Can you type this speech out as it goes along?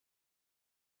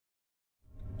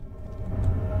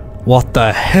What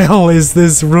the hell is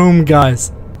this room,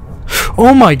 guys?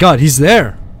 Oh my god, he's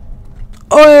there.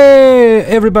 Oh,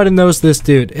 everybody knows this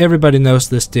dude. Everybody knows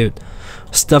this dude.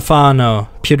 Stefano,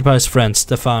 PewDiePie's friend.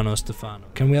 Stefano.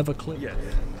 Can we have a clip?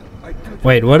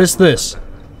 Wait, what is this?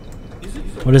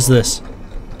 What is this?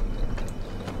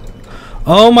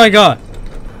 Oh my god.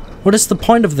 What is the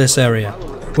point of this area?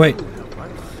 Wait.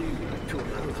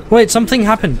 Wait, something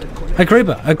happened.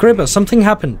 Agrippa, something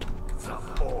happened.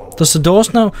 Does the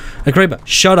doors now? Agrippa,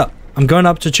 shut up. I'm going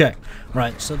up to check.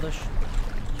 Right, so the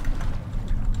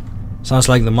sounds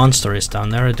like the monster is down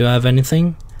there. Do I have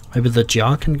anything? Maybe the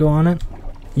jar can go on it?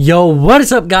 Yo, what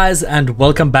is up guys, and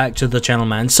welcome back to the channel,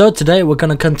 man. So today we're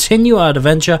gonna continue our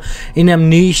adventure in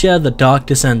Amnesia, The Dark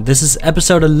Descent. This is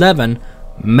episode 11,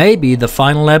 maybe the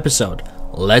final episode.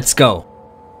 Let's go.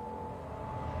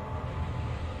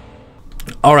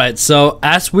 Alright, so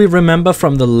as we remember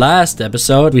from the last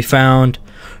episode, we found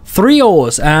 3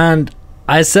 ores, and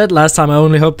I said last time I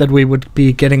only hoped that we would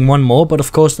be getting 1 more, but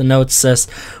of course the note says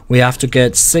we have to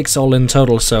get 6 all in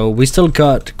total, so we still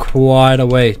got quite a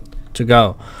way to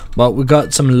go. But we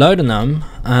got some laudanum,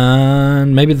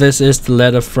 and maybe this is the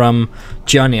letter from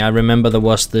Johnny. I remember there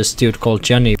was this dude called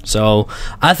Johnny, so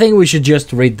I think we should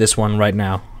just read this one right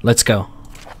now. Let's go.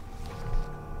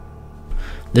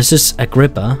 This is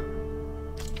Agrippa.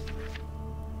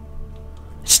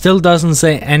 Still doesn't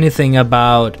say anything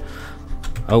about...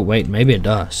 Oh wait, maybe it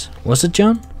does. Was it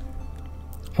John?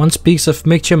 One speaks of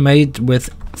mixture made with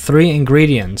 3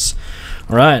 ingredients.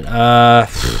 Alright,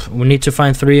 we need to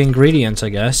find 3 ingredients, I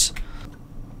guess.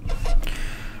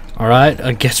 Alright,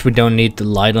 I guess we don't need the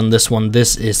light on this one.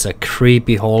 This is a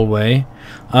creepy hallway.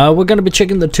 We're gonna be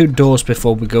checking the 2 doors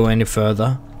before we go any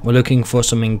further. We're looking for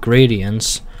some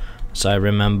ingredients, as I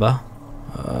remember.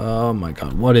 Oh my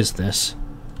god, what is this?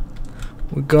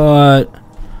 We got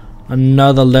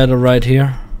another letter right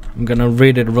here. I'm gonna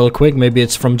read it real quick. Maybe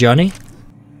it's from Johnny.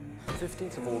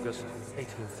 15th of August,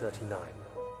 1839.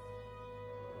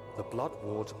 The blood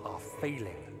wards are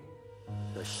failing.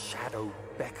 The shadow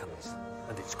beckons,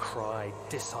 and its cry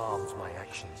disarms my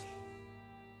actions.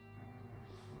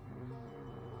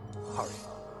 Hurry.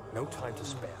 No time to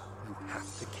spare. You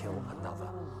have to kill another.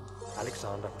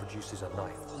 Alexander produces a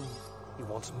knife. He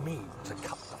wants me to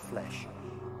cut the flesh.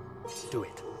 Do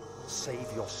it. Save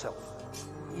yourself.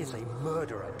 He is a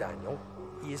murderer, Daniel.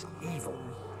 He is evil.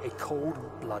 A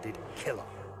cold-blooded killer.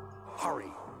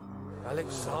 Hurry.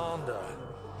 Alexander,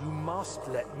 you must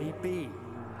let me be.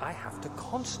 I have to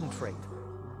concentrate.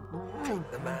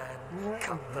 Paint the man,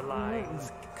 cut the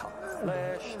lines, cut the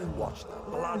flesh, watch the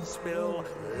blood spill,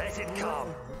 let it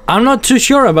come. I'm not too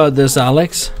sure about this,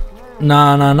 Alex.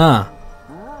 Nah.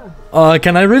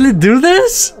 Can I really do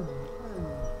this?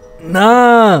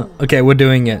 Nah. Okay, we're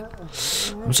doing it.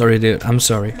 I'm sorry, dude. I'm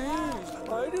sorry.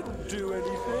 I didn't do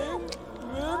anything.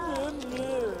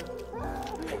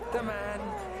 Paint the man,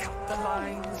 cut the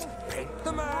lines. Paint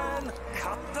the man,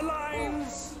 cut the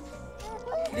lines.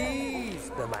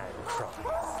 Please, the man cries.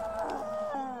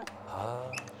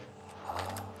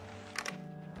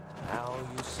 Now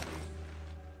you see.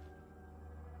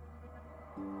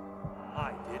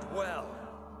 I did well.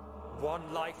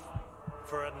 1 life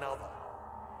for another.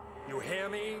 You hear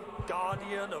me,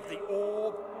 guardian of the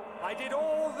orb? I did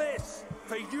all this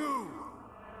for you.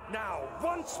 Now,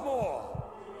 once more,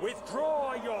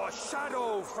 withdraw your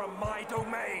shadow from my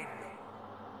domain.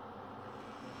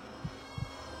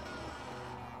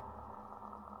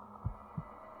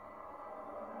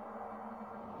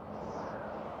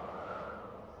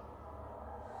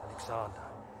 Alexander,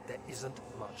 there isn't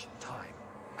much time.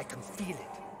 I can feel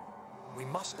it. We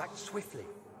must act swiftly.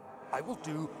 I will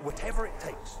do whatever it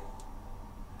takes.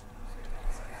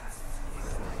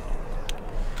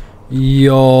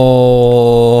 Yo.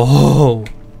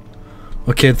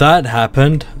 Okay, that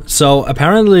happened. So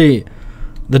apparently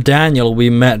the Daniel we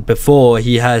met before,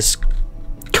 he's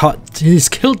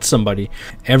killed somebody.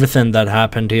 Everything that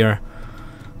happened here.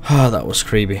 Oh, that was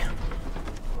creepy.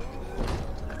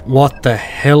 What the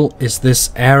hell is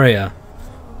this area?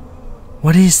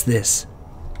 What is this?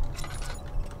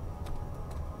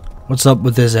 What's up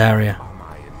with this area?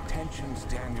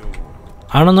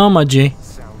 I don't know, my G.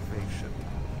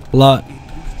 Blood.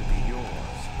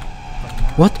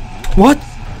 What? What?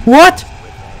 What?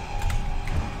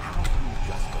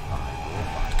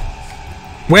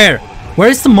 Where? Where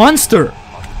is the monster?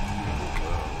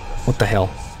 What the hell?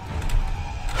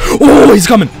 Oh, he's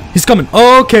coming! He's coming!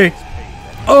 Okay!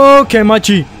 Okay, my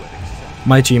G!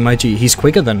 My G. He's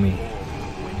quicker than me.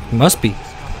 He must be.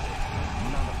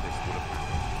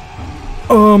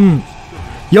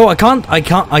 Yo, I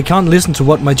can't listen to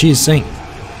what my G is saying.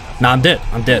 Nah, I'm dead.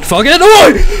 I'm dead. Fuck it.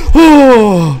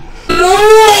 Oh!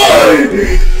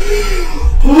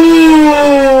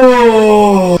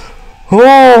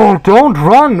 Oh, don't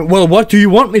run. Well, what do you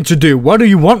want me to do? What do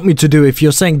you want me to do? If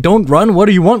you're saying don't run, what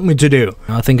do you want me to do?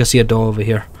 I think I see a door over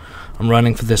here. I'm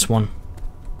running for this one.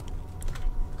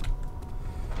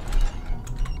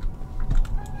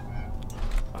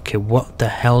 Okay, what the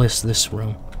hell is this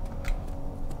room?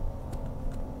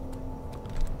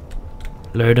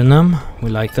 Loading them. We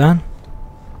like that.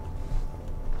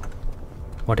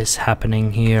 What is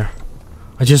happening here?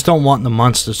 I just don't want the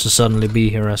monsters to suddenly be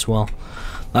here as well.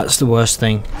 That's the worst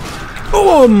thing.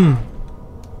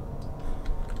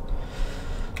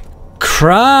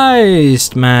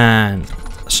 Christ, man.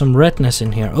 Some redness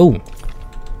in here. Oh.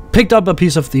 Picked up a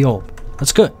piece of the orb.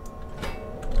 That's good.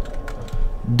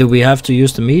 Do we have to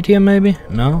use the meat here, maybe?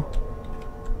 No?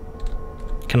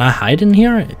 Can I hide in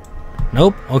here?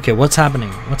 Nope. Okay, what's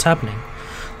happening? What's happening?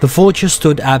 The vulture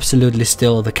stood absolutely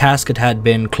still. The casket had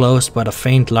been closed, but a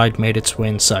faint light made its way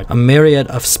inside. A myriad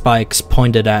of spikes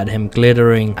pointed at him,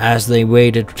 glittering as they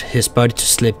waited his body to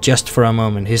slip just for a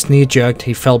moment. His knee jerked,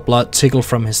 he felt blood trickle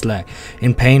from his leg.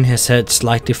 In pain, his head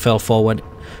slightly fell forward.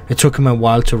 It took him a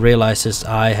while to realize his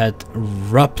eye had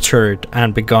ruptured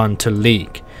and begun to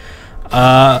leak.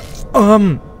 No.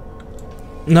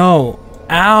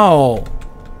 Ow.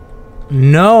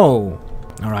 No.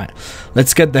 Alright,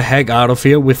 let's get the heck out of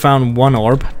here. We found one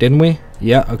orb, didn't we?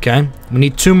 Yeah, okay. We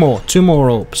need two more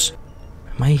orbs.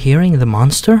 Am I hearing the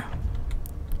monster?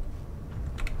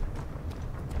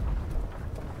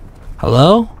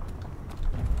 Hello?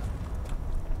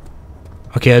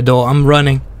 Okay, a door. I'm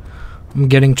running. I'm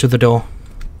getting to the door.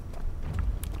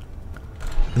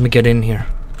 Let me get in here.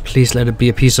 Please let it be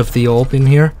a piece of the orb in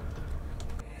here.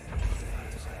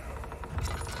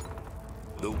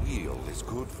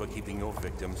 Keeping your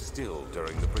victim still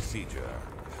during the procedure.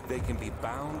 They can be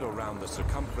bound around the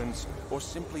circumference or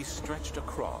simply stretched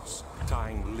across,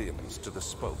 tying limbs to the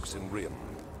spokes and rim.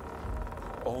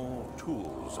 All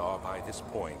tools are by this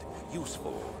point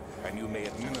useful, and you may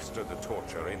administer the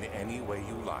torture in any way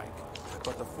you like.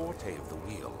 But the forte of the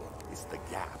wheel is the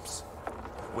gaps.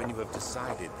 When you have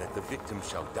decided that the victim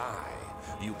shall die,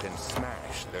 you can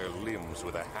smash their limbs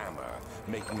with a hammer,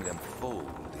 making them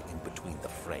fold in between the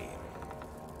frame.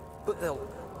 But they'll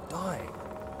die.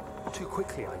 Too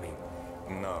quickly, I mean.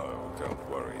 No, don't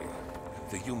worry.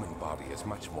 The human body is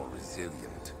much more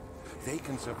resilient. They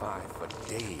can survive for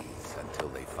days until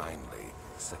they finally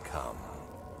succumb.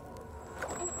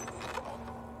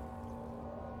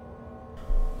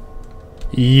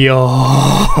 Yo.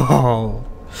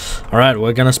 Alright,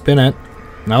 we're gonna spin it.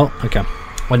 No? Okay.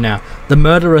 What now? The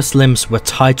murderous limbs were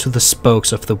tied to the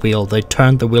spokes of the wheel. They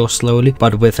turned the wheel slowly,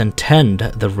 but with intent,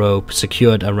 the rope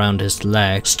secured around his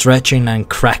leg, stretching and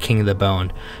cracking the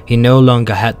bone. He no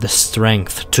longer had the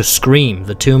strength to scream.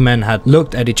 The two men had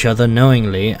looked at each other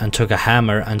knowingly and took a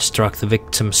hammer and struck the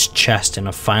victim's chest in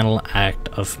a final act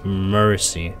of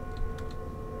mercy.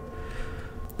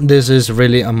 This is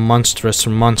really a monstrous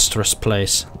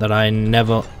place that I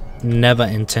never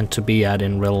intend to be at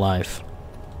in real life.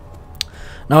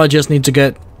 Now I just need to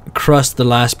get across the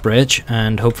last bridge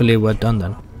and hopefully we're done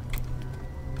then.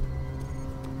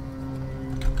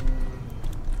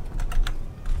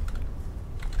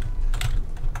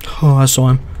 Oh, I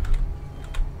saw him.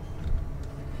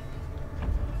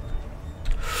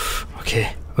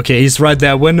 Okay, he's right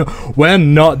there. We're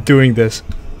not doing this.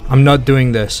 I'm not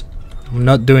doing this. I'm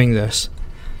not doing this.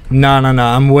 No.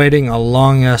 I'm waiting a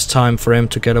long ass time for him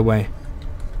to get away.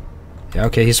 Yeah,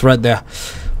 okay, he's right there.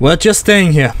 We're just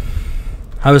staying here.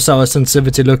 How is our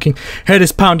sensitivity looking? Head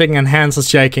is pounding and hands are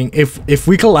shaking. If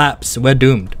we collapse, we're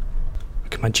doomed.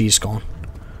 Okay, my G's gone.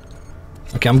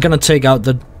 Okay, I'm gonna take out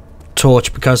the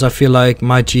torch because I feel like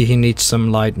my G, he needs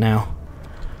some light now.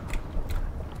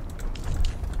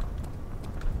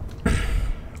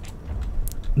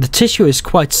 The tissue is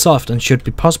quite soft and should be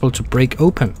possible to break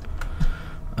open.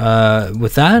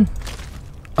 With that?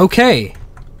 Okay.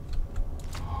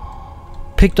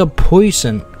 Picked up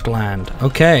poison gland.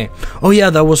 Okay. Oh yeah,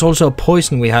 there was also a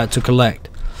poison we had to collect.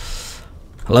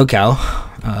 Hello, cow.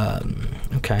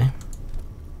 Okay.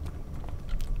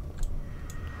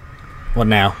 What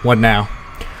now? What now?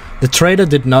 The trader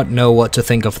did not know what to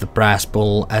think of the brass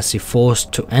bowl as he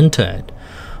forced to enter it.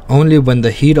 Only when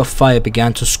the heat of fire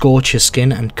began to scorch his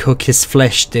skin and cook his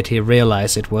flesh did he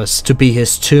realize it was to be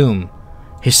his tomb.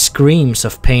 His screams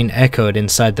of pain echoed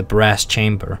inside the brass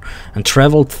chamber and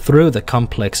traveled through the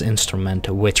complex instrument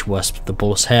which was the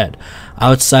bull's head.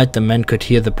 Outside, the men could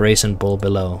hear the brazen bull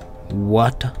below.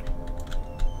 What?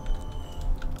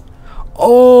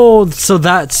 Oh, so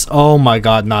that's... Oh my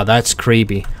god, nah, that's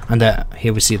creepy. And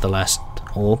here we see the last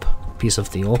orb. Piece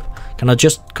of the orb. Can I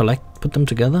just put them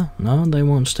together? No, they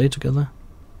won't stay together.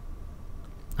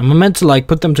 Am I meant to like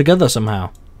put them together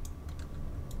somehow?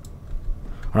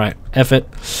 Alright, F it.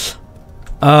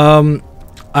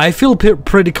 I feel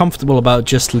pretty comfortable about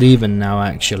just leaving now,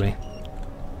 actually.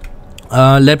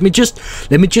 Let me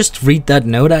just read that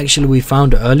note actually we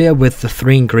found earlier with the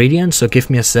 3 ingredients, so give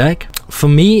me a sec. For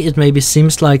me, it maybe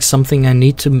seems like something I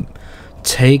need to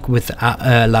take with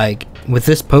like with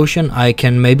this potion. I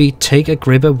can maybe take a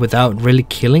gripper without really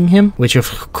killing him, which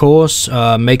of course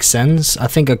makes sense. I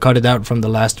think I cut it out from the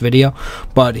last video,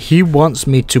 but he wants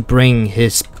me to bring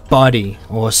his body,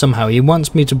 or somehow he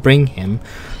wants me to bring him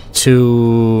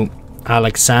to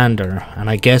Alexander, and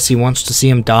I guess he wants to see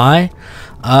him die.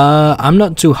 I'm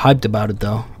not too hyped about it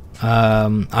though.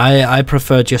 I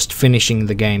prefer just finishing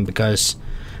the game because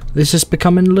this is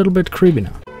becoming a little bit creepy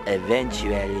now.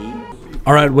 Eventually.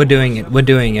 Alright, we're doing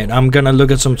it. I'm gonna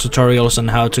look at some tutorials on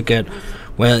how to get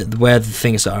where the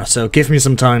things are, so give me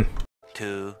some time.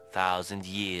 2,000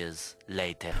 years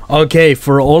later. Okay,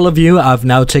 for all of you, I've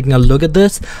now taken a look at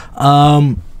this.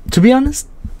 To be honest,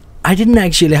 I didn't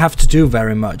actually have to do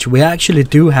very much. We actually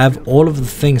do have all of the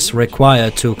things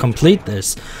required to complete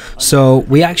this. So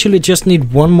we actually just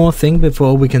need one more thing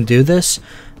before we can do this.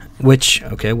 Which,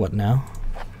 okay, what now?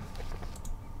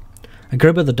 A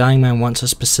grip of the dying man wants a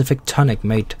specific tonic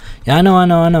made. Yeah, I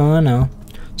know.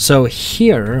 So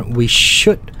here we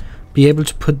should be able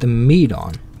to put the meat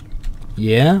on.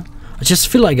 Yeah? I just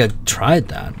feel like I tried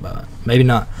that, but maybe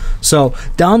not. So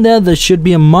down there should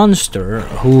be a monster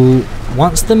who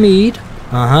wants the meat.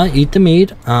 Eat the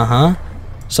meat.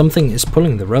 Something is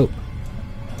pulling the rope.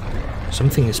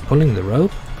 Something is pulling the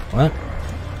rope? What?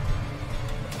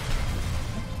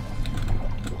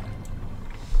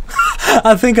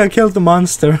 I think I killed the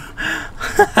monster.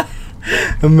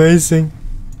 Amazing.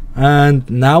 And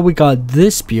now we got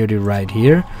this beauty right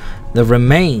here. The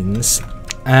remains.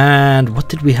 And what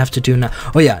did we have to do now?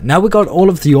 Oh yeah, now we got all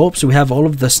of the orbs, we have all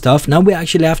of the stuff. Now we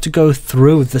actually have to go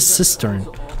through the cistern.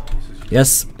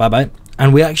 Yes, bye-bye.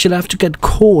 And we actually have to get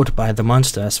caught by the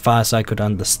monster, as far as I could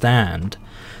understand.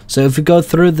 So if we go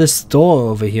through this door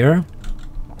over here,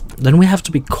 then we have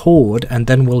to be caught, and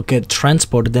then we'll get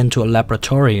transported into a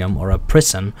laboratorium, or a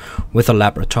prison with a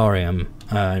laboratorium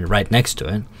right next to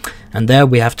it. And there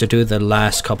we have to do the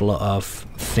last couple of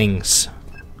things.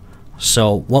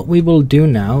 So what we will do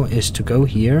now is to go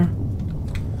here.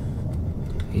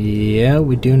 Yeah,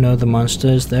 we do know the monster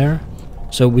is there.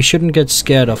 So we shouldn't get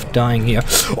scared of dying here.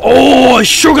 Oh,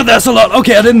 sugar, that's a lot.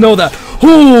 Okay, I didn't know that.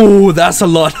 Oh, that's a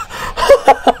lot.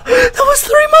 That was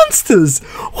 3 monsters.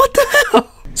 What the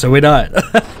hell? So we died.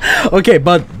 Okay,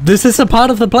 but this is a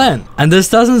part of the plan. And this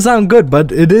doesn't sound good,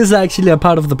 but it is actually a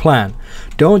part of the plan.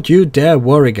 Don't you dare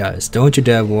worry, guys. Don't you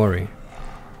dare worry.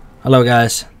 Hello,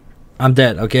 guys. I'm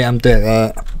dead, okay? I'm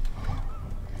dead.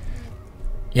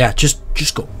 Yeah, just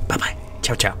go. Bye-bye.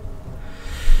 Ciao, ciao.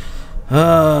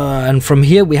 And from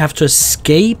here we have to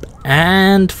escape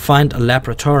and find a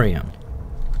laboratorium.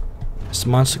 Is the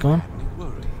monster gone?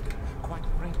 Quite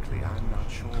frankly, I'm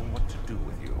not sure what to do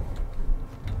with you.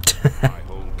 I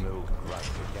hold no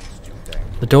grudge against you, then.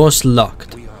 The door's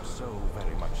locked. We are so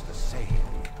very much the same.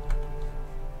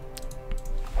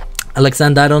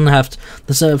 Alexander, I don't have to...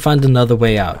 Let's find another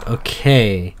way out.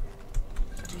 Okay.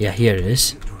 Yeah, here it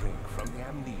is. Drink from the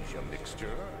amnesia mixture.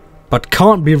 But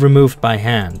can't be removed by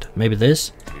hand. Maybe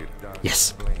this?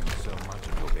 Yes. So much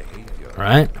of your behavior.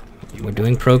 Alright. We're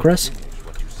doing progress.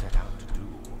 What you set out to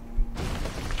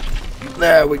do.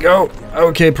 There we go.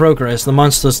 Okay, progress. The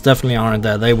monsters definitely aren't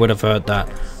there. They would have heard that.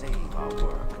 Save our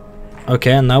work.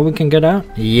 Okay, and now we can get out?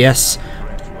 Yes.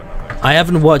 I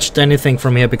haven't watched anything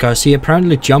from here because he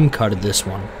apparently jump cutted this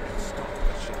one.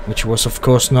 Which was of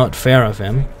course not fair of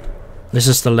him. This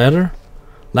is the letter.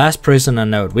 Last prisoner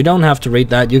note. We don't have to read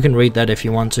that. You can read that if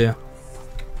you want to.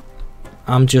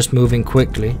 I'm just moving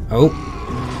quickly. Oh.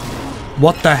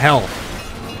 What the hell?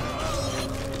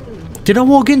 Did I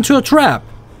walk into a trap?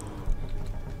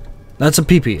 That's a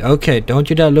peepee. Okay,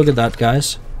 don't you dare look at that,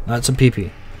 guys. That's a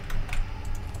peepee.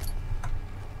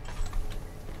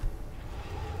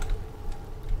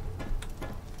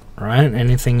 Alright,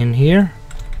 anything in here?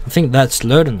 I think that's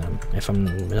laudanum, if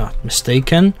I'm not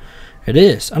mistaken. It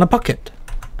is. And a bucket.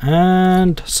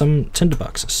 And some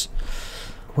tinderboxes.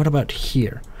 What about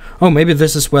here? Oh, maybe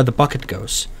this is where the bucket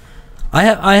goes. I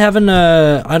haven't,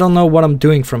 I don't know what I'm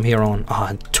doing from here on. Oh,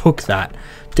 I took that,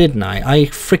 didn't I? I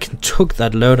freaking took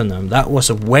that laudanum. That was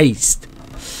a waste.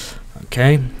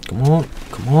 Okay, come on,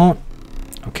 come on.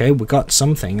 Okay, we got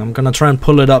something. I'm gonna try and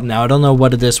pull it up now. I don't know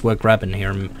what it is we're grabbing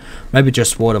here. Maybe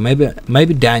just water.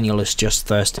 Maybe Daniel is just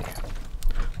thirsty.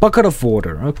 Bucket of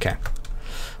water. Okay.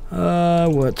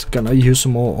 We're gonna use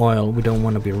some more oil. We don't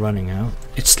want to be running out.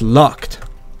 It's locked.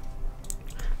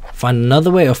 Find another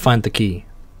way or find the key.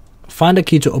 Find a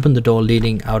key to open the door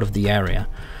leading out of the area.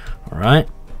 Alright.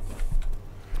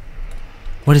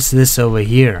 What is this over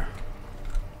here?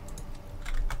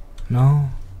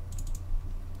 No.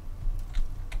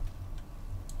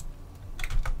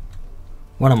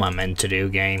 What am I meant to do,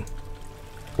 game?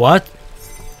 What?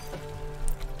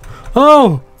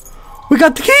 Oh! We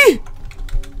got the key!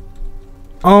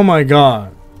 Oh my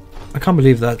god. I can't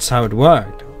believe that's how it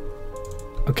worked.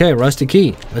 Okay, rusty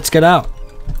key. Let's get out.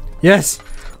 Yes!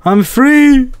 I'm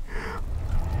free!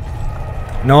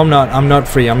 No, I'm not. I'm not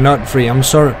free. I'm not free. I'm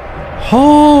sorry.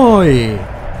 Hi!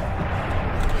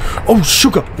 Oh,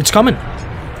 sugar! It's coming!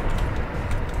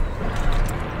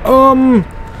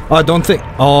 I don't think.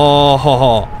 Oh, ho,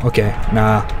 ho. Okay,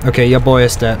 nah. Okay, your boy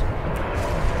is dead.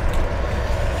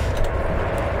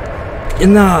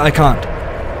 Nah, I can't.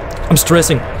 I'm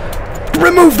stressing.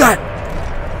 Remove that!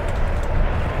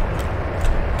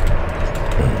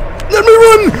 Let me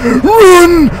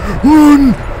run!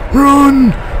 Run!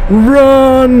 Run!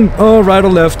 Run! Oh, right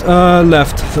or left?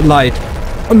 Left. Light.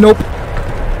 Oh, nope.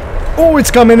 Oh,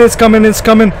 it's coming, it's coming, it's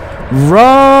coming.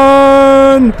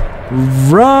 Run!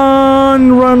 Run!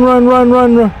 Run, run, run,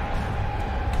 run, run.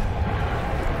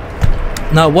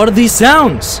 Now, what are these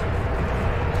sounds?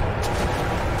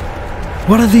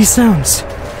 What are these sounds?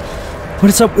 What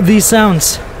is up with these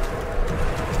sounds?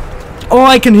 Oh,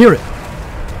 I can hear it.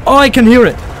 Oh, I can hear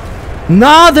it.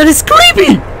 Nah, that is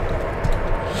creepy.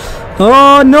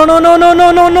 Oh, no, no, no, no,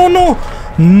 no, no, no, no.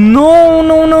 No,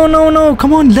 no, no, no, no.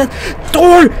 Come on, let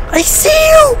door. I see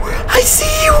you. I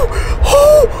see you.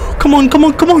 Oh, come on, come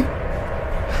on, come on.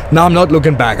 No, I'm not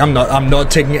looking back. I'm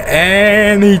not taking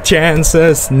any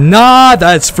chances. Nah,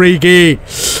 that's freaky.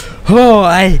 Oh,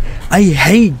 I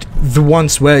hate the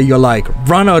ones where you're like,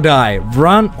 run or die.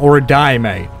 Run or die,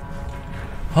 mate.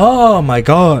 Oh my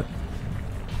god.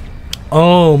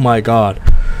 Oh my god.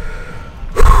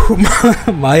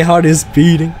 My heart is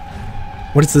beating.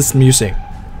 What is this music?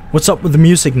 What's up with the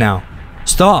music now?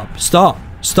 Stop, stop,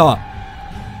 stop.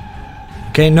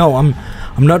 Okay, no, I'm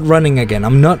not running again.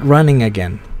 I'm not running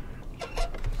again.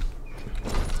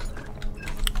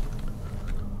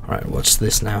 Alright, what's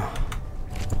this now?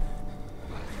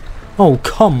 Oh,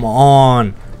 come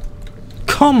on.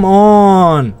 Come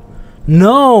on.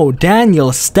 No,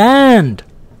 Daniel, stand.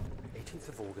 18th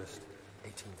of August,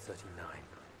 1839.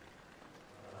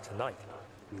 Tonight,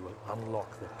 we will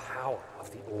unlock the power of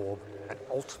the orb and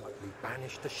ultimately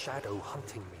banish the shadow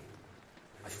hunting me.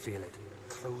 I feel it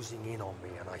closing in on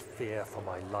me and I fear for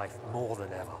my life more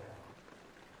than ever.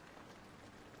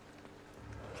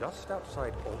 Just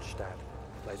outside Altstadt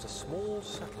lies a small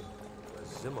settlement where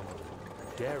Zimmerman,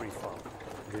 a dairy farmer,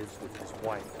 lives with his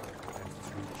wife and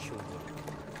 3 children.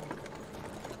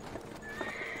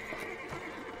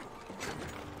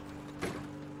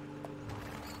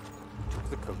 We took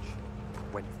the coach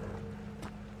and went there.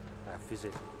 Our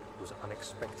visit was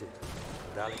unexpected,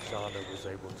 and Alexander was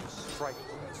able to strike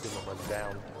Zimmerman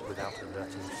down without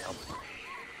alerting the others.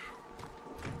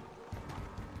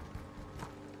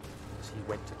 As he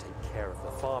went to take care of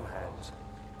the farmhands,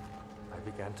 I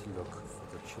began to look for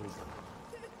the children.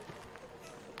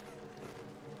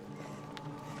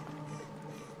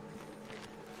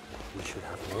 We should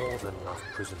have more than enough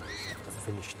prisoners to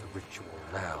finish the ritual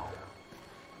now.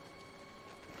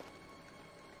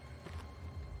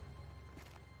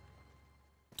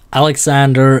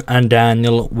 Alexander and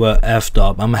Daniel were effed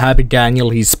up. I'm happy Daniel,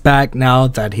 he's back now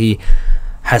that he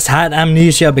has had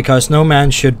amnesia, because no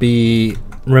man should be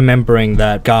remembering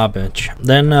that garbage.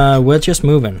 Then we're just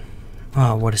moving.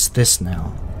 Oh, what is this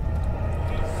now?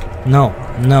 No,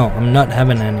 no, I'm not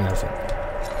having any of it.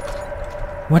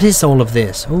 What is all of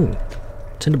this? Oh,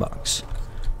 tinderbox.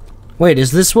 Wait,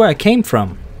 is this where I came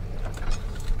from?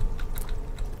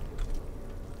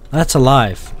 That's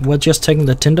alive. We're just taking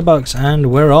the tinderbox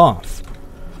and we're off.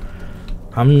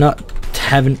 I'm not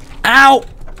having... Ow!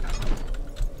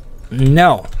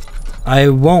 No, I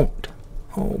won't.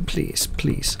 Oh, please,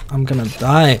 please. I'm gonna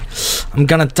die. I'm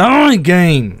gonna die,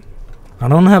 game. I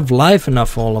don't have life enough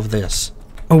for all of this.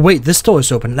 Oh, wait, this door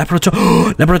is open.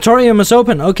 Laboratorium is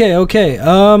open. Okay, okay.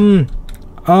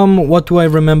 What do I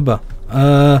remember?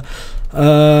 Oh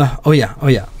yeah, oh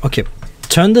yeah. Okay.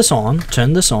 Turn this on.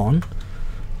 Turn this on.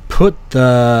 Put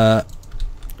the...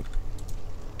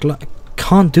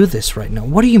 Can't do this right now.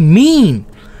 What do you mean?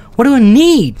 What do I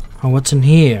need? Oh, what's in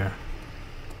here?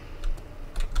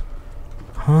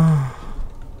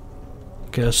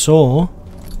 Okay, a saw.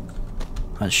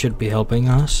 That should be helping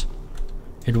us.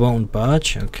 It won't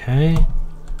budge, okay.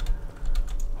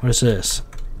 What is this?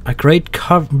 A grate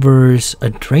covers a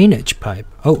drainage pipe.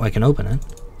 Oh, I can open it.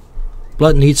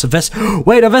 Blood needs a vessel.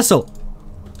 Wait, a vessel!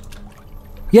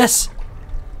 Yes!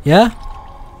 Yeah?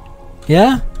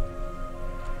 Yeah?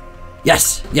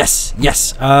 Yes, yes,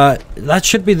 yes. That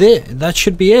should be that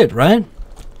should be it, right?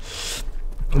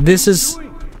 This is...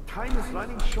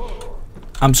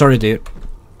 I'm sorry, dude.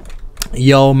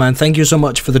 Yo, man, thank you so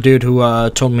much for the dude who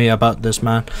told me about this,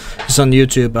 man. He's on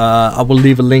YouTube. I will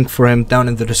leave a link for him down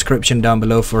in the description down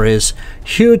below for his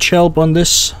huge help on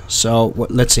this. So,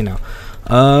 let's see now.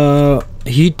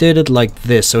 He did it like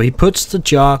this. So, he puts the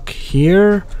jug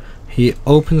here. He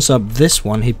opens up this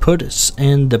one. He puts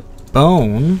in the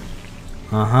bone.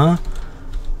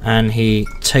 And he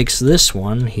takes this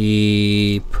one.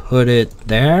 He put it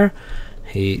there.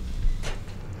 He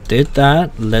did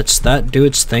that, lets that do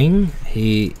its thing.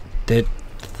 He did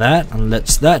that and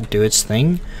lets that do its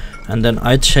thing. And then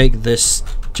I take this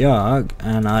jug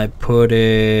and I put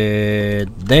it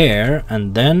there,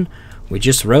 and then we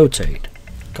just rotate.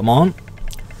 Come on.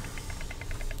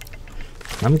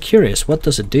 I'm curious, what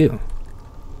does it do?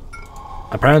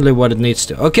 Apparently what it needs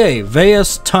to. Okay,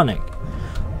 Vea's tonic.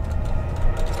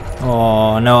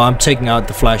 Oh no, I'm taking out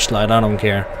the flashlight, I don't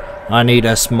care. I need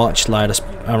as much light as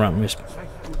around me.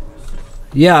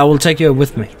 Yeah, I will take you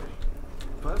with me.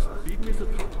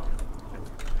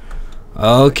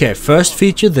 Okay, first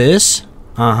feature this.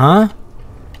 Off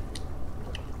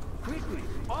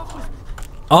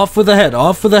with the head,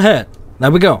 off with the head. There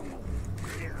we go.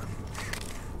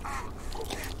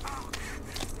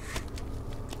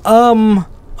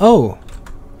 Oh.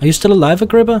 Are you still alive,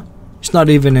 Agrippa? It's not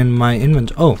even in my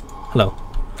inventory. Oh, hello.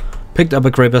 Picked up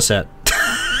Agrippa set.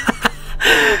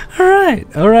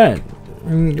 Alright, alright.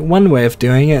 One way of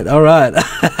doing it, alright.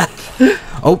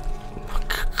 Oh,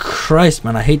 Christ,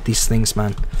 man, I hate these things,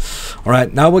 man.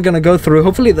 Alright, now we're gonna go through.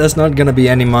 Hopefully there's not gonna be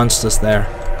any monsters there.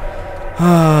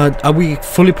 Are we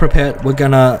fully prepared? We're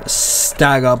gonna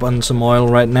stack up on some oil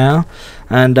right now.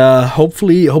 And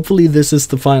hopefully this is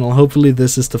the final. Hopefully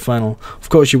this is the final. Of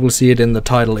course you will see it in the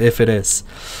title if it is.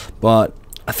 But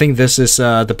I think this is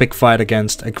the big fight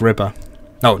against Agrippa.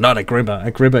 No, not Agrippa.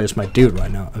 Agrippa is my dude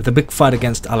right now. The big fight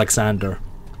against Alexander.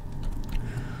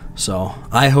 So,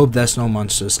 I hope there's no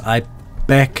monsters. I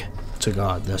beg to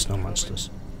God there's no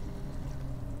monsters.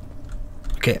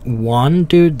 Okay, one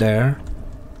dude there.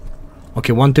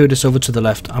 Okay, one dude is over to the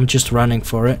left. I'm just running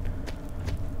for it.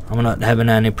 I'm not having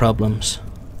any problems.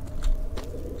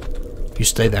 You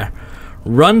stay there.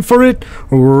 Run for it!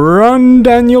 Run,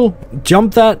 Daniel!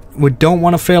 Jump that! We don't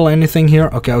want to fail anything here.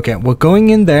 Okay, okay. We're going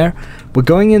in there. We're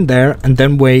going in there. And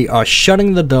then we are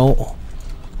shutting the door.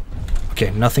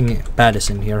 Okay, nothing bad is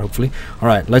in here, hopefully.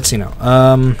 Alright, let's see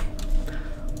now.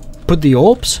 Put the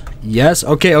orbs? Yes.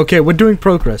 Okay, okay. We're doing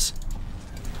progress.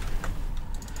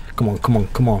 Come on, come on,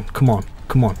 come on, come on,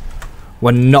 come on.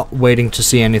 We're not waiting to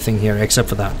see anything here except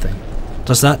for that thing.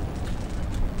 Does that...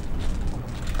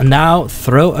 And now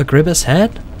throw Agrippa's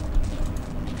head?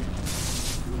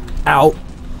 Ow.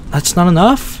 That's not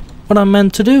enough? What I'm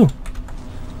meant to do?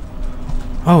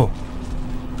 Oh.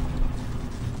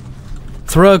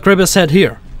 Throw Agrippa's head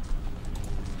here.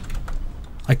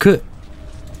 I could.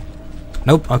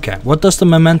 Nope, okay. What does the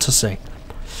memento say?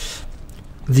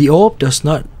 The orb does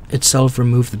not itself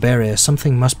remove the barrier.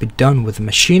 Something must be done with the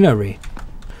machinery.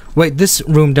 Wait, this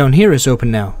room down here is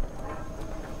open now.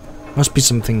 Must be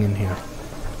something in here.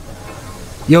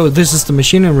 Yo, this is the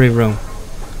machinery room.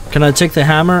 Can I take the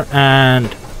hammer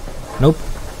and... Nope.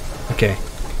 Okay.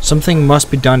 Something must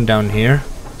be done down here.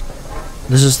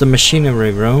 This is the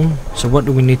machinery room. So what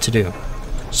do we need to do?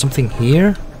 Something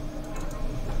here?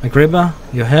 Agrippa,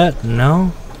 your head? No?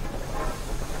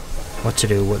 What to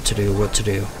do, what to do, what to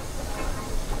do?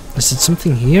 Is it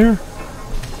something here?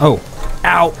 Oh.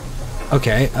 Ow!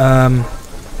 Okay,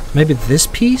 maybe this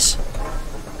piece?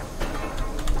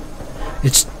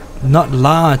 It's not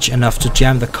large enough to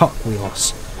jam the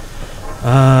cogwheels.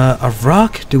 A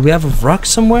rock? Do we have a rock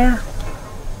somewhere?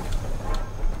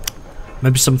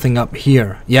 Maybe something up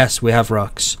here. Yes, we have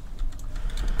rocks.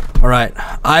 Alright,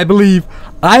 I believe,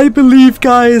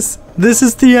 guys! This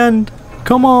is the end!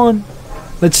 Come on!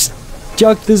 Let's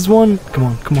jug this one. Come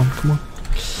on, come on, come on.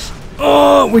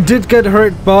 Oh, we did get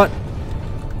hurt, but...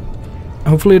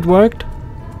 hopefully it worked.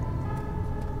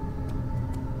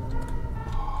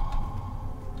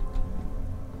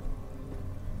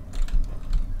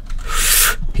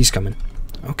 He's coming.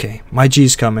 Okay, my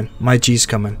G's coming. My G's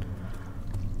coming.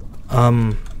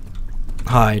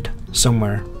 Hide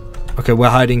somewhere. Okay, we're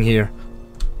hiding here.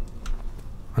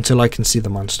 until I can see the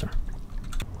monster.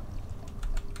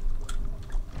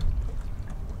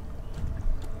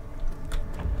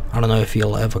 I don't know if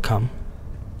he'll ever come.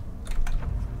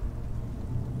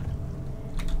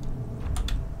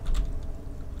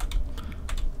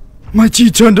 My G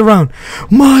turned around!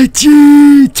 My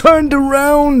G turned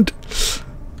around!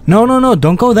 No, no, no,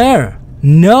 don't go there!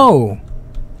 No!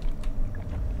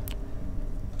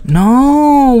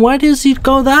 No! Why does he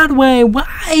go that way?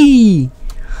 Why?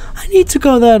 I need to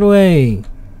go that way!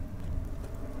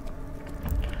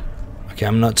 Okay,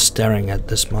 I'm not staring at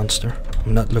this monster.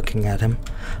 I'm not looking at him.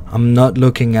 I'm not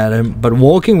looking at him, but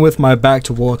walking with my back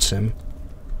towards him.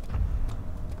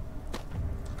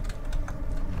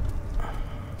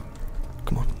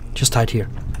 Come on, just hide here.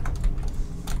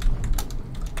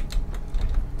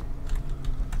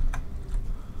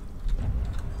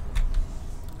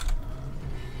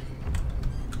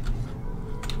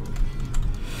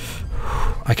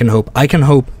 I can hope. I can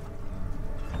hope.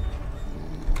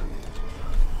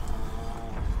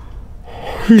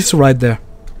 He's right there.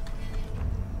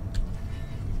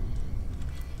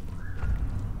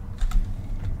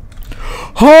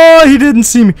 Oh, he didn't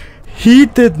see me. He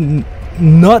did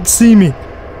not see me.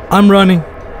 I'm running.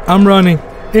 I'm running.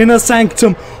 Inner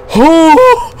sanctum.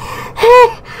 Oh,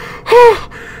 oh, oh.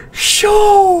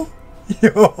 Show.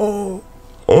 Yo.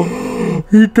 Oh,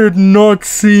 he did not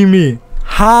see me.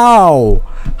 How?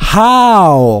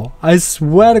 How? I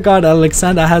swear to God,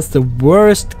 Alexander has the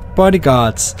worst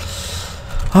bodyguards.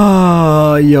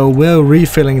 Ah, yo, we're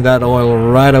refilling that oil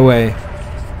right away.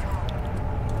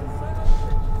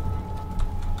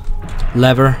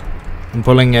 Lever. I'm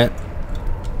pulling it.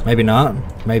 Maybe not.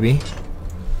 Maybe.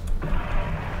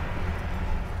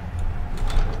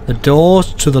 The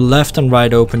doors to the left and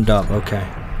right opened up. Okay.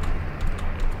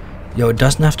 Yo, it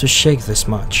doesn't have to shake this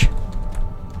much.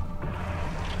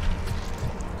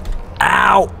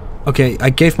 Ow! Okay, I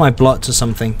gave my blood to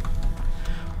something.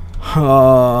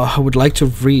 I would like to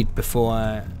read before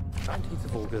I... 19th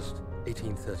of August,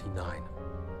 1839.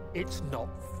 It's not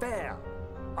fair.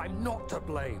 I'm not to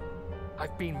blame.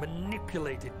 I've been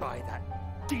manipulated by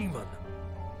that demon.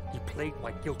 He played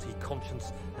my guilty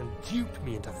conscience and duped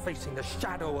me into facing the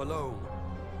shadow alone.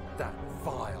 That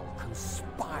vile,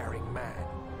 conspiring man.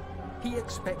 He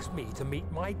expects me to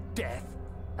meet my death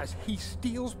as he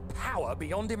steals power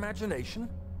beyond imagination.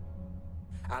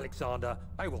 Alexander,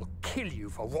 I will kill you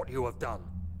for what you have done.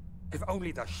 If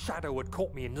only the shadow had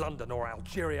caught me in London or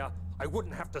Algeria, I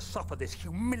wouldn't have to suffer this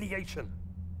humiliation.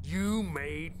 You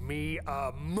made me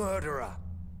a murderer,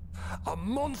 a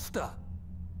monster.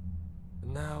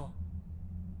 And now,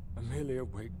 I merely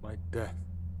await my death.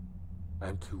 I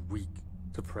am too weak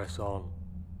to press on.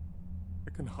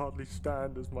 I can hardly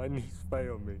stand as my knees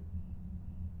fail me.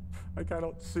 I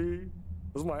cannot see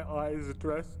as my eyes are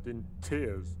dressed in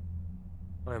tears.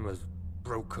 I am as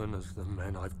broken as the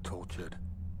men I've tortured.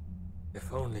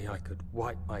 If only I could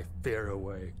wipe my fear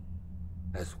away,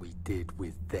 as we did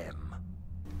with them.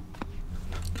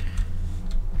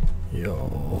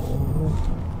 Yo.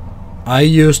 I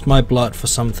used my blood for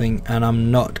something and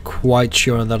I'm not quite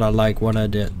sure that I like what I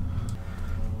did.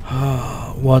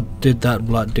 What did that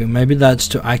blood do? Maybe that's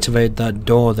to activate that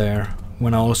door there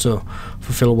when I also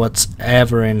fulfill what's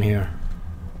ever in here.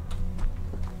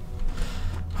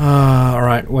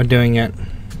 Alright, we're doing it.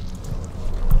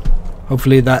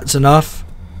 Hopefully that's enough.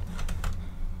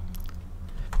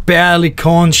 Barely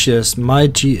conscious. My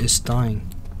G is dying.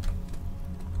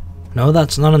 No,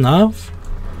 that's not enough.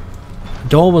 The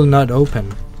door will not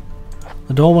open.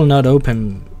 The door will not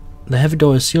open. The heavy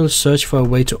door is sealed. Search for a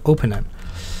way to open it.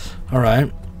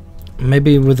 Alright.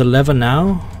 Maybe with the lever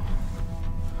now?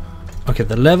 Okay,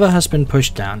 the lever has been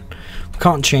pushed down. We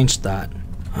can't change that.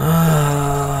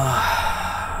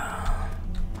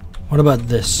 What about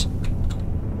this?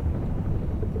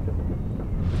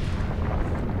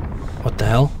 What the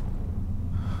hell?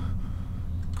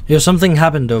 Yo, something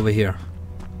happened over here.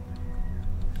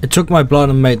 It took my blood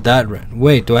and made that red.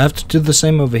 Wait, do I have to do the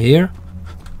same over here?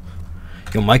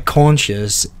 Yo, my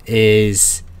conscience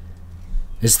is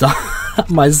the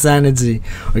my sanity.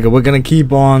 Okay, we're gonna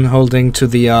keep on holding to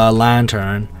the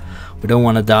lantern. We don't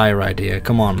want to die right here.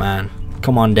 Come on, man.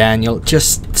 Come on, Daniel.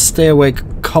 Just stay awake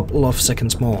a couple of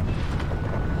seconds more.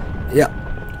 Yeah.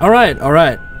 Alright,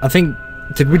 alright. I think...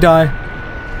 Did we die?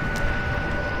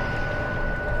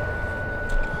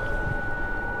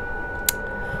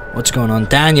 What's going on?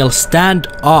 Daniel, stand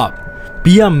up.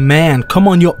 Be a man. Come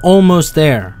on, you're almost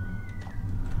there.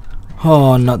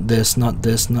 Oh, not this, not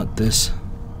this, not this.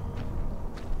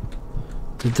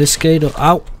 Did this gate...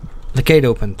 Ow! The gate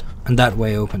opened. And that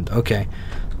way opened. Okay.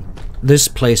 This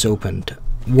place opened.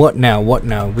 What now? What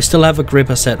now? We still have a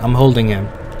gripper set. I'm holding him.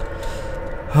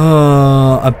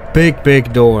 A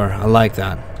big door. I like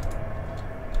that.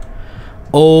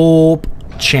 Orb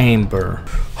chamber.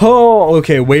 Oh,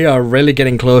 okay, we are really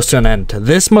getting close to an end.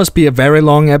 This must be a very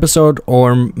long episode,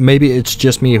 or maybe it's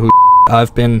just me who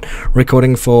I've been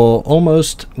recording for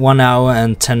almost 1 hour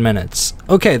and 10 minutes.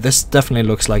 Okay, this definitely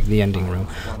looks like the ending room.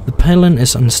 The pylon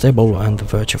is unstable on the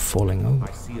verge of falling over.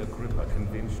 I see Agrippa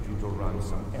convinced you to run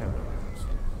some errands.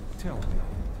 Tell me,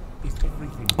 is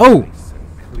everything nice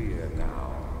and clear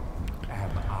now?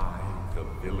 Am I the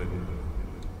villain?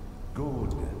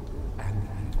 Good and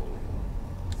evil.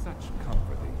 Such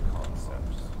comforting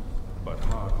concepts, but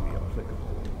hardly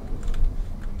applicable.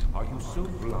 Are you so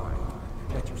blind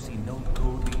that you see no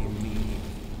good in me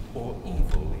or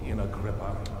evil in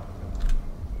Agrippa?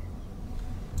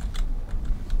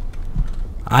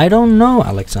 I don't know,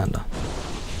 Alexander.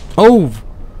 Oh!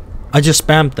 I just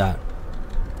spammed that.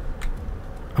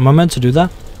 Am I meant to do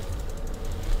that?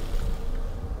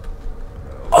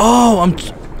 Oh,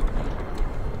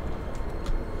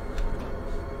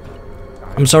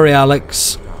 I'm sorry,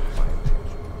 Alex.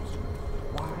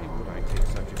 Why would I take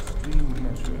such extreme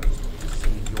measures to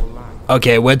save your life?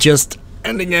 Okay, we're just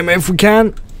ending him if we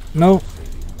can. No.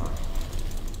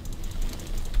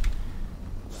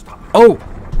 Oh!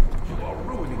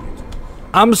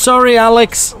 I'm sorry,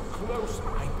 Alex.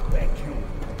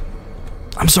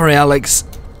 I'm sorry, Alex.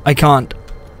 I can't.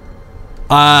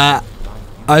 I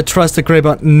trust the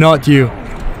gripper, not you.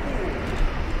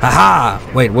 Haha!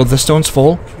 Wait, will the stones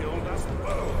fall?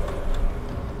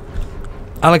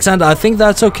 Alexander, I think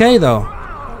that's okay though.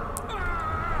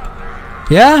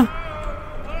 Yeah?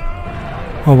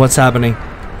 Oh, what's happening?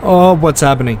 Oh, what's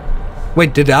happening?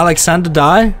 Wait, did Alexander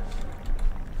die?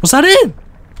 Was that it?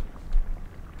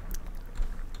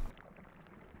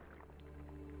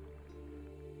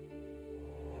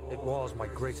 It was my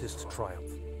greatest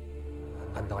triumph,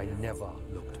 and I never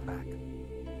looked back.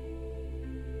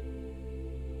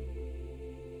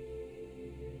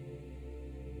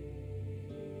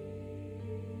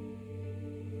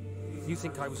 You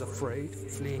think I was afraid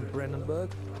fleeing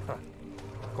Brennenburg? Huh.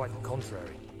 Quite the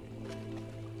contrary.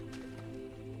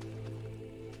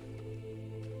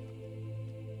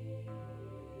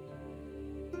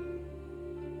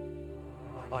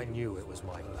 I knew it was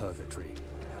my purgatory,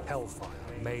 hellfire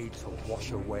made to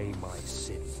wash away my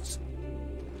sins.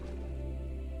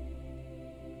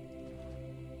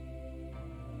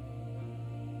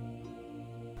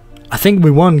 I think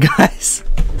we won, guys.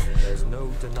 There's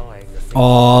no denying the thing.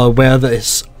 Oh, where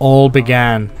this all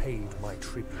began. Paid my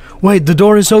tribute. Wait, the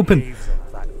door is open. Gave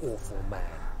them that awful man.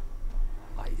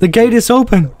 I The gate is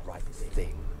open. did the right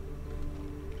thing.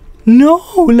 No,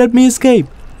 let me escape.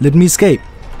 Let me escape.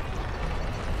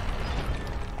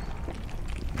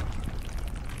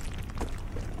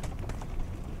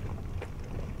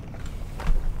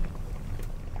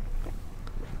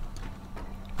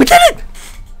 We did it!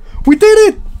 We did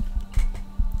it!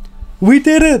 We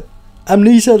did it!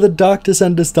 Amnesia, the Dark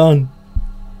Descent is done.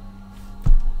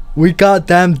 We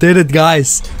goddamn did it,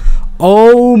 guys.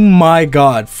 Oh my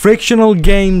god. Frictional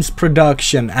Games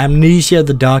production. Amnesia,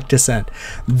 the Dark Descent.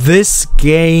 This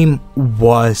game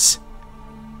was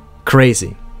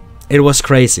crazy. It was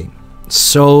crazy.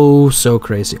 So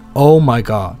crazy. Oh my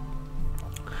god.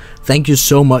 Thank you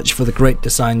so much for the great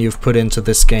design you've put into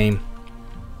this game.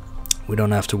 We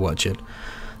don't have to watch it.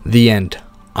 The end.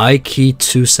 Key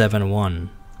 271.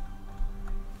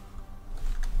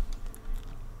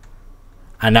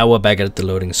 And now we're back at the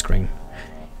loading screen.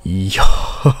 Yo.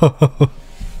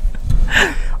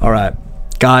 Alright,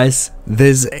 guys,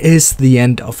 this is the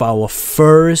end of our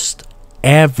first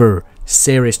ever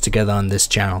series together on this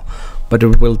channel. But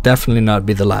it will definitely not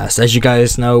be the last. As you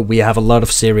guys know, we have a lot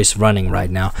of series running right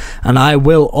now. And I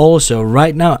will also,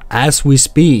 right now, as we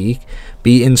speak,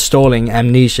 be installing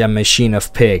Amnesia Machine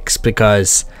of Pigs,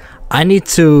 because I need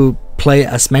to play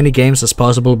as many games as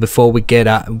possible before we get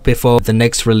out, before the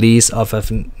next release of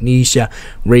Amnesia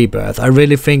Rebirth. I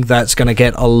really think that's gonna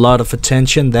get a lot of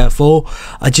attention. Therefore,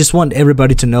 I just want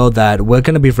everybody to know that we're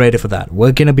gonna be ready for that.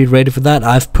 We're gonna be ready for that.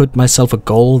 I've put myself a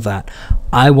goal that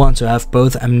I want to have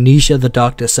both Amnesia the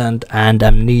Dark Descent and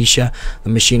Amnesia the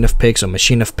Machine of Pigs, or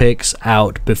Machine of Pigs,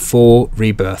 out before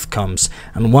Rebirth comes.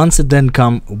 And once it then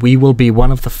comes, we will be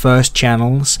one of the first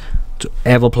channels to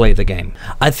ever play the game.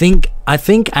 I think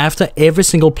after every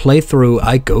single playthrough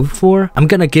I go for, I'm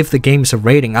gonna give the games a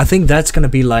rating. I think that's gonna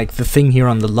be like the thing here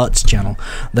on the Lotz channel,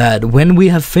 that when we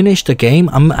have finished a game,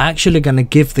 I'm actually gonna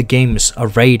give the games a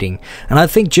rating. And I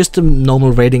think just a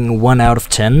normal rating 1 out of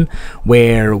 10,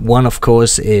 where 1 of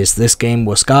course is this game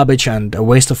was garbage and a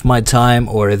waste of my time,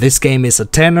 or this game is a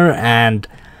 10er and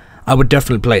I would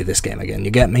definitely play this game again,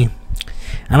 you get me?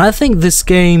 And I think this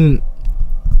game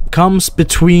comes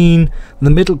between the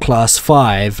middle class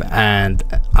 5 and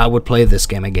I would play this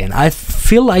game again. I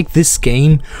feel like this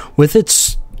game, with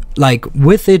its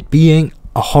with it being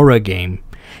a horror game,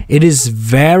 it is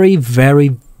very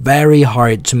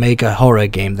hard to make a horror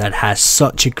game that has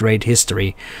such a great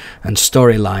history and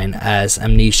storyline as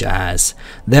Amnesia has.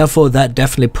 Therefore that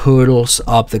definitely pulls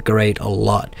up the grade a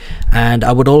lot. And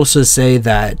I would also say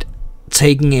that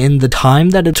taking in the time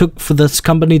that it took for this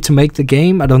company to make the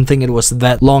game, I don't think it was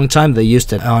that long time they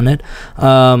used it on it,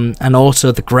 and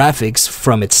also the graphics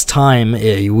from its time.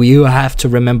 You have to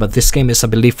remember this game is, I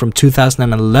believe, from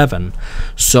 2011,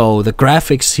 so the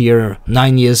graphics here,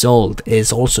 9 years old,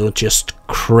 is also just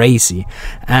crazy.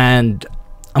 And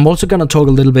I'm also gonna talk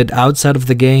a little bit outside of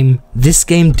the game. This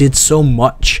game did so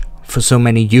much for so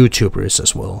many YouTubers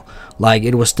as well. Like,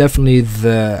 it was definitely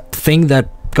the thing that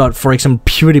got, for example,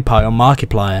 PewDiePie or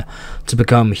Markiplier to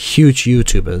become huge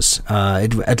YouTubers.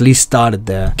 It at least started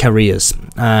their careers.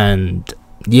 And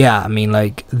yeah, I mean,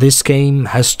 like, this game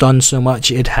has done so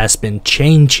much. It has been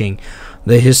changing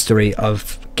the history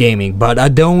of gaming, but I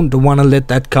don't want to let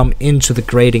that come into the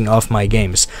grading of my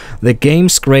games. The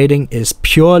game's grading is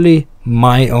purely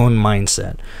my own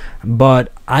mindset,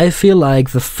 but I feel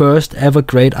like the first ever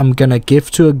grade I'm gonna give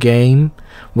to a game,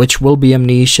 which will be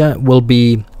Amnesia, will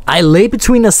be, I lay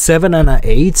between a 7 and a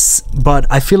 8, but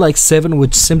I feel like 7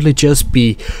 would simply just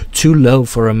be too low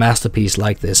for a masterpiece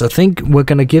like this. I think we're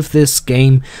gonna give this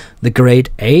game the grade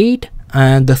 8,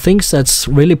 and the things that's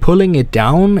really pulling it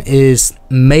down is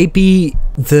maybe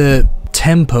the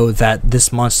tempo that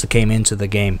this monster came into the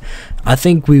game. I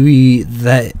think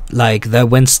that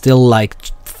went still like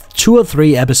 2 or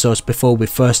 3 episodes before we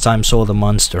first time saw the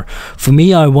monster. For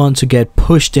me, I want to get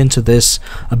pushed into this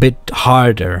a bit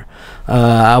harder.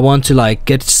 I want to like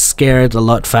get scared a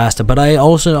lot faster, but I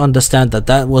also understand that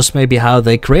that was maybe how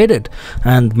they created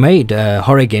and made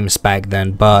horror games back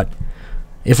then. But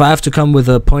if I have to come with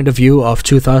a point of view of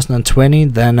 2020,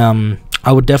 then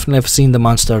I would definitely have seen the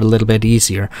monster a little bit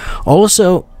easier.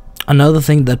 Also, another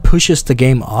thing that pushes the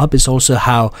game up is also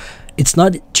how it's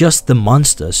not just the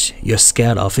monsters you're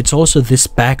scared of, it's also this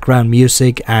background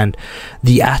music and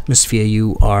the atmosphere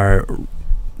you are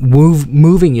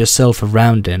moving yourself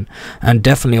around in. And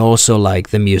definitely also like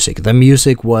the music. The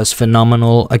music was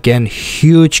phenomenal. Again,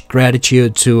 huge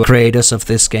gratitude to creators of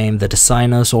this game, the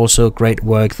designers, also great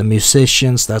work, the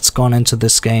musicians that's gone into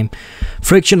this game.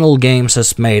 Frictional Games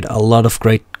has made a lot of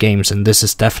great games, and this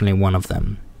is definitely one of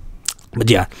them.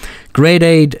 But yeah, grade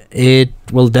 8 it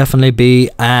will definitely be.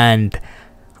 And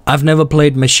I've never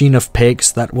played Machine of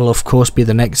Pigs. That will of course be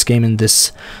the next game in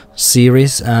this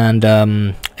series, and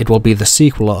it will be the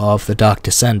sequel of The Dark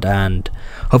Descent, and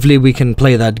hopefully we can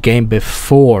play that game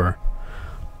before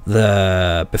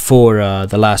the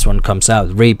last one comes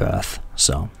out, Rebirth.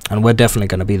 So, and we're definitely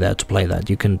gonna be there to play that.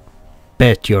 You can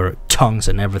bet your tongues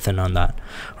and everything on that.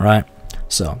 Alright,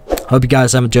 so hope you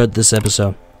guys have enjoyed this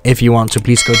episode. If you want to,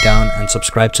 please go down and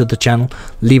subscribe to the channel,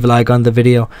 leave a like on the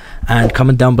video, and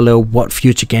comment down below what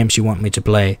future games you want me to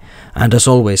play. And as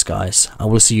always guys, I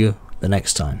will see you the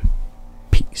next time.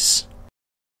 Peace.